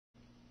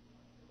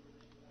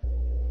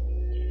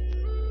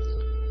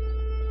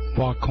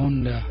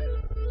Wakonda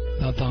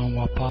Ladan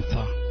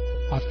Wapatha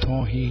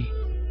Atohi.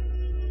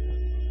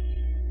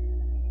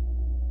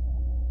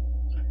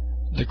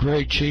 The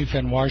great chief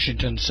in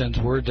Washington sends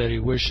word that he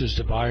wishes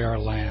to buy our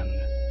land.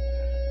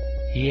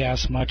 He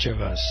asks much of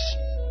us,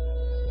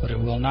 but it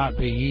will not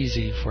be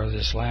easy, for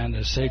this land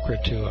is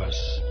sacred to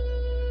us.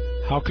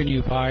 How can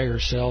you buy or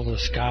sell the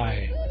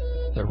sky,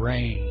 the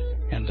rain,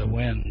 and the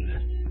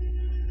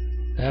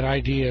wind? That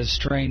idea is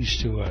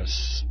strange to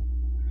us.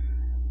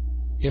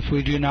 If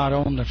we do not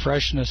own the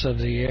freshness of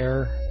the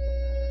air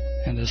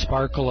and the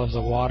sparkle of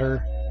the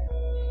water,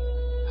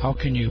 how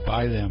can you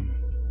buy them?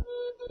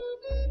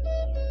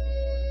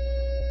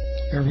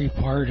 Every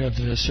part of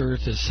this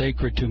earth is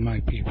sacred to my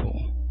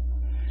people.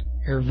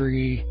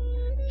 Every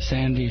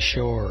sandy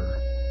shore,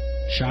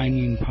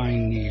 shining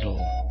pine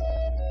needle,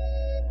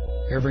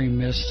 every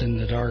mist in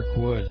the dark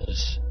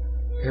woods,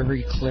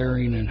 every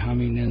clearing and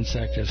humming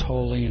insect is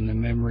holy in the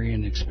memory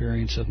and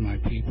experience of my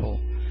people.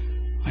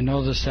 I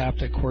know the sap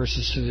that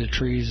courses through the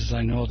trees as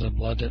I know the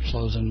blood that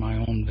flows in my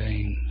own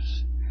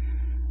veins.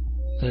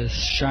 The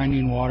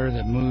shining water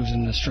that moves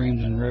in the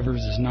streams and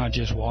rivers is not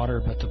just water,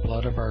 but the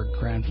blood of our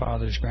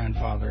grandfathers'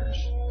 grandfathers.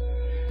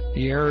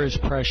 The air is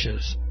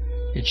precious.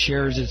 It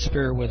shares its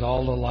spirit with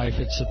all the life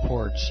it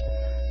supports.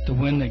 The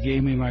wind that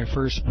gave me my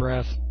first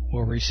breath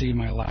will receive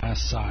my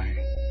last sigh.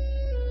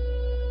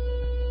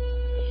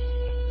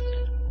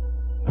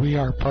 We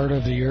are part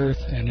of the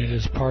earth, and it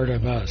is part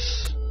of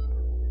us.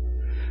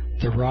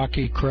 The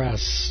rocky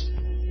crests,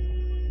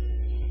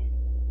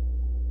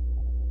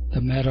 the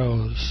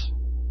meadows,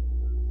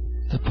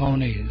 the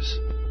ponies,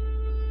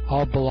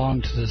 all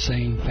belong to the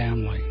same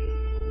family.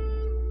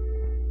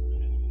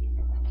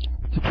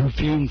 The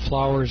perfumed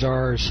flowers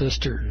are our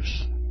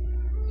sisters.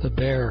 The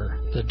bear,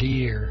 the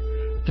deer,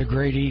 the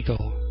great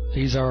eagle,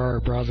 these are our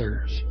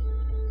brothers.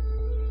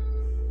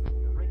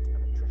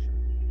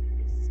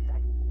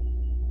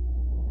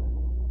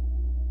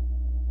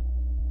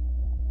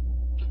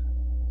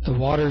 The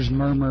water's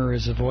murmur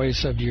is the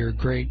voice of your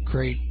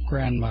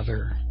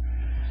great-great-grandmother.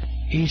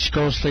 Each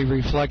ghostly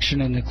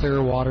reflection in the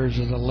clear waters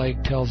of the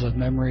lake tells of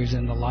memories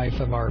in the life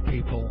of our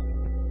people.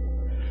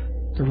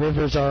 The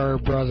rivers are our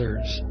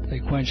brothers. They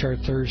quench our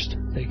thirst,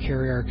 they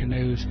carry our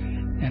canoes,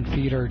 and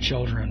feed our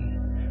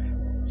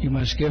children. You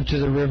must give to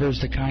the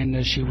rivers the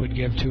kindness you would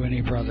give to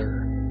any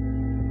brother.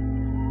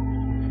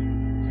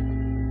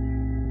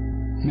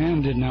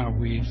 Man did not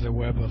weave the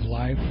web of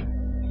life.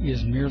 He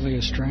is merely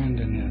a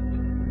strand in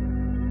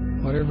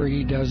it. Whatever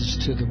he does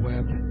to the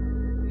web,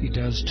 he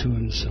does to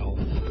himself.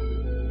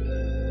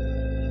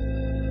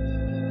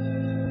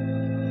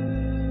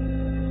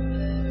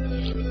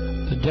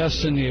 The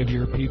destiny of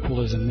your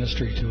people is a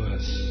mystery to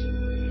us.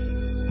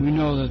 We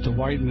know that the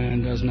white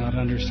man does not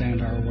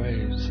understand our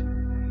ways.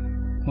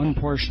 One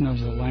portion of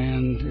the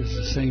land is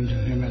the same to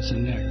him as the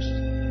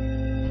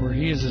next, for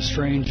he is a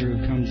stranger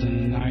who comes in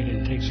the night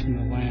and takes from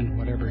the land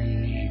whatever he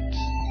needs.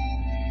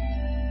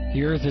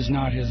 The earth is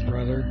not his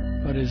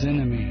brother, but his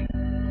enemy,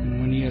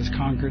 and when he has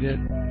conquered it,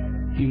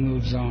 he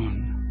moves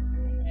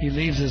on. He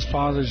leaves his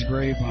father's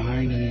grave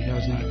behind and he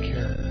does not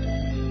care.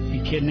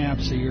 He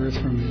kidnaps the earth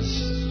from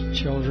his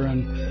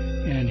children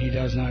and he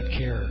does not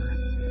care.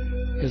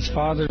 His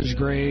father's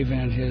grave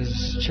and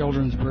his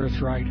children's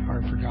birthright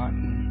are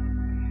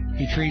forgotten.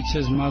 He treats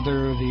his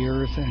mother the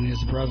earth and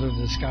his brother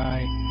the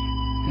sky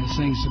as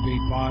things to be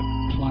bought,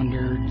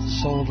 plundered,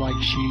 sold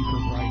like sheep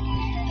or bright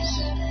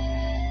beads.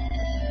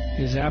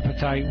 His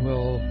appetite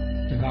will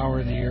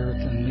devour the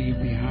earth and leave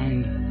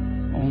behind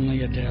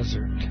only a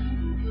desert.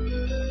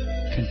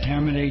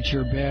 Contaminate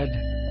your bed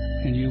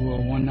and you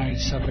will one night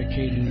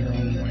suffocate in your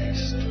own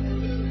waste.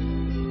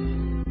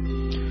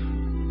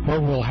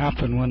 What will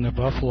happen when the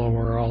buffalo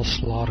are all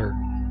slaughtered,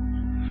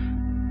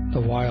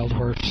 the wild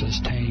horses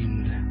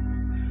tamed?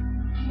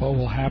 What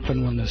will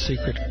happen when the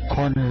secret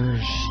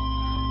corners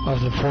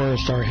of the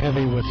forest are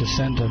heavy with the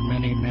scent of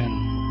many men?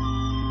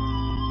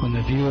 When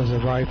the view of the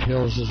ripe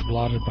hills is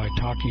blotted by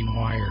talking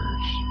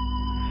wires?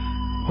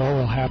 What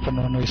will happen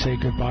when we say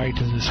goodbye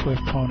to the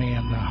swift pony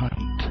and the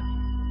hunt?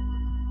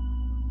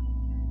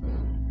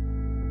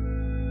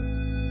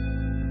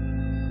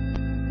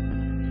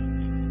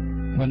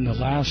 When the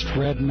last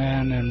red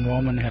man and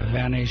woman have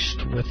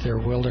vanished with their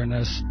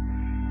wilderness,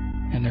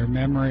 and their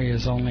memory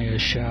is only a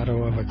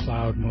shadow of a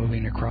cloud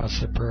moving across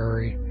the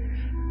prairie,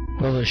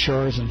 will the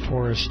shores and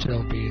forests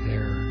still be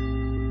there?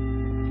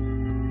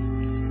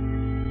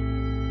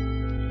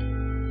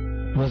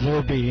 Will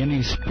there be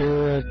any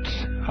spirit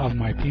of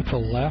my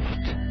people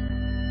left?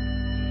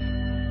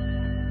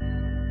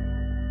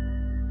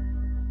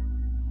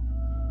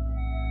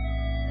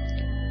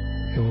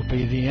 It will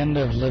be the end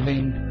of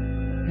living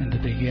and the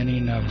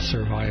beginning of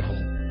survival.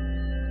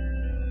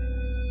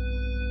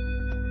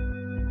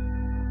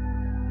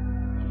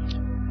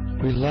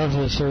 We love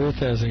this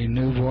earth as a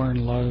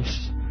newborn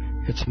loves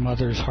its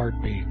mother's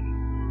heartbeat.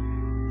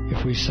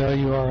 If we sell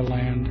you our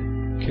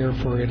land, care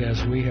for it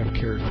as we have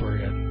cared for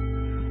it.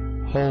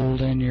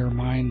 Hold in your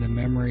mind the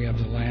memory of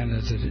the land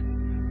as it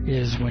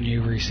is when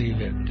you receive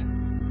it.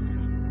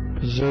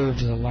 Preserve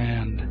the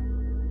land.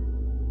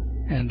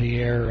 and the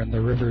air and the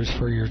rivers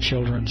for your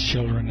children's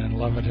children, and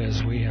love it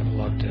as we have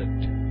loved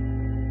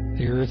it.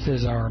 The earth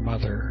is our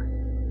mother.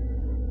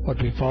 What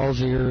befalls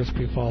the earth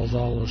befalls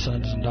all the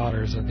sons and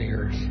daughters of the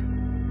earth.